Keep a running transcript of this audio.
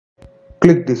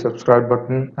Click the subscribe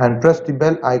button and press the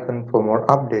bell icon for more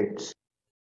updates.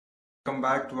 Welcome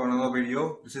back to another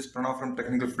video. This is Pranav from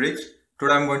Technical Freaks.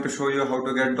 Today I'm going to show you how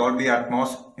to get Dolby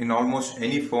Atmos in almost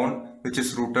any phone which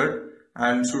is rooted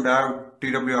and should have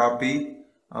TWRP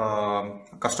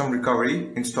custom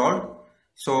recovery installed.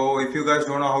 So if you guys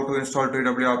don't know how to install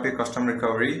TWRP custom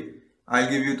recovery, I'll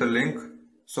give you the link.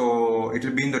 So it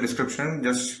will be in the description.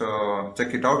 Just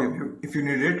check it out if you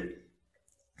need it.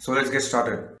 So let's get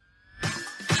started.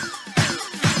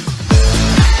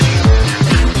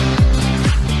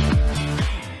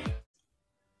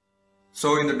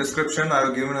 So in the description, I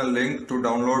have given a link to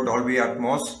download Dolby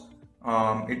Atmos.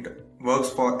 It works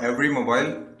for every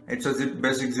mobile. It's a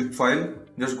basic zip file.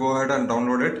 Just go ahead and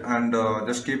download it and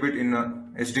just keep it in a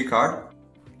SD card.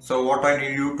 So what I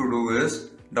need you to do is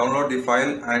download the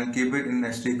file and keep it in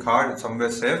SD card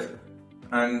somewhere safe.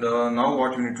 And now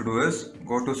what you need to do is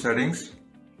go to settings,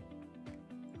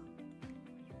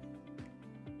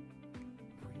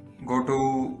 go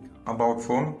to about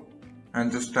phone, and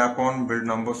just tap on build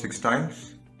number 6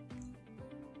 times.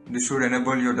 This should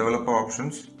enable your developer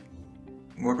options.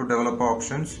 Go to developer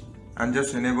options and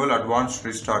just enable advanced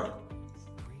restart.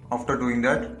 After doing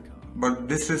that, but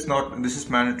this is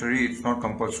mandatory, it's not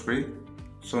compulsory.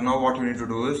 So now what you need to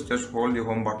do is just hold the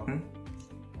home button,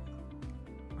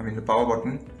 the power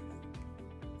button.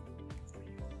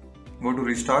 Go to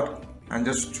restart and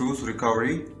just choose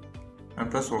recovery and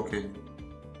press OK.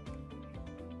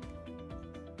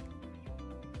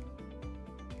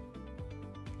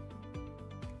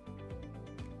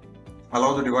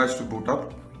 Allow the device to boot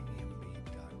up.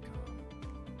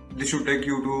 This should take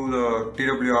you to the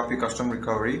TWRP custom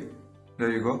recovery.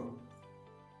 There you go.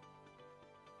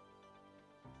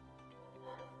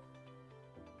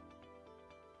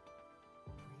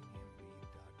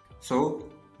 So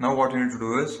now what you need to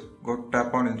do is go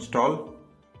tap on install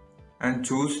and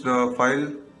choose the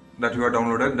file that you have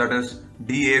downloaded, that is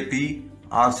DAP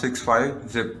R65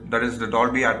 zip, that is the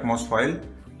Dolby Atmos file.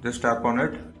 Just tap on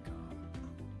it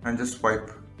and just swipe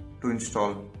to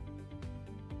install.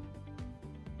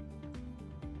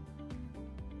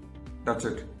 That's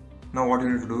it. Now what you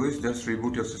need to do is just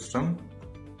reboot your system.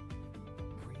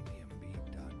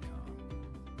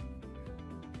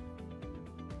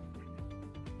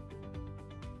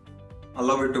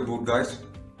 Allow it to boot, guys.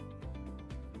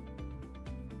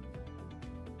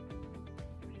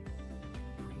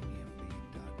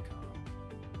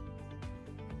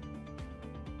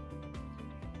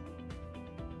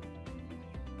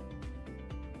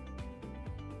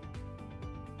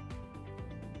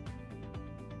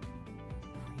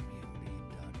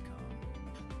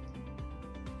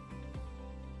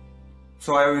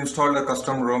 So I have installed a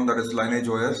custom ROM, that is Lineage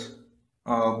OS,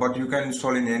 but you can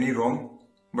install in any ROM,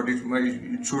 but it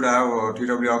should have a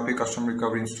TWRP custom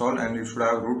recovery installed and you should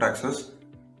have root access.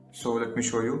 So let me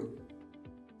show you.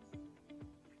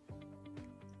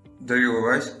 There you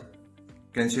go, guys.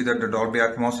 You can see that the Dolby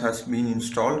Atmos has been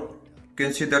installed. You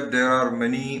can see that there are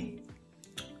many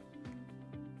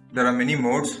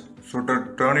modes. So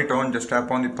to turn it on, just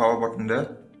tap on the power button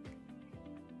there.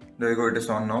 There you go, it is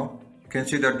on now. You can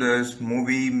see that there is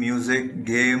movie, music,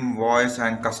 game, voice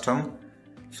and custom.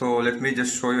 So let me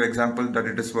just show you example that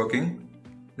it is working.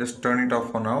 Just turn it off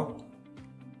for now.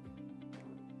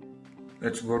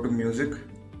 Let's go to music.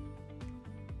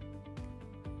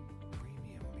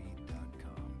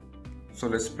 So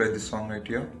let's play this song right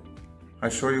here. I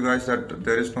show you guys that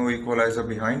there is no equalizer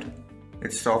behind.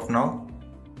 It's off now.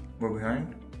 Go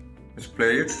behind. Let's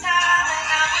play it.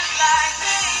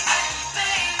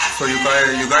 So you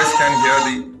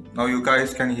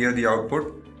guys can hear the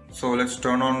output. So let's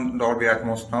turn on Dolby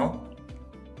Atmos now.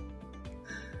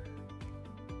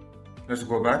 Let's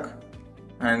go back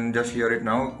and just hear it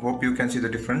now. Hope you can see the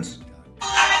difference.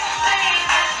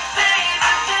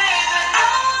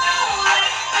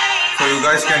 So you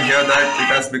guys can hear that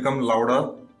it has become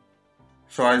louder.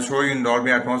 So I'll show you in Dolby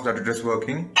Atmos that it is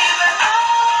working.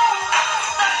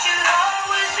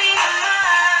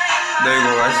 There you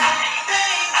go, guys.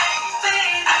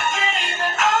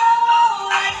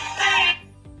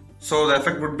 So the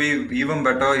effect would be even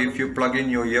better if you plug in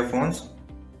your earphones,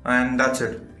 and that's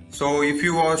it. So if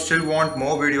you still want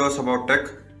more videos about tech,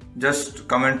 just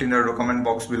comment in the comment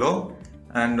box below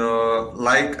and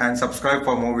like and subscribe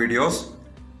for more videos.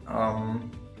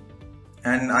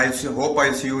 And I hope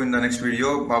I'll see you in the next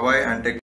video. Bye bye and take care.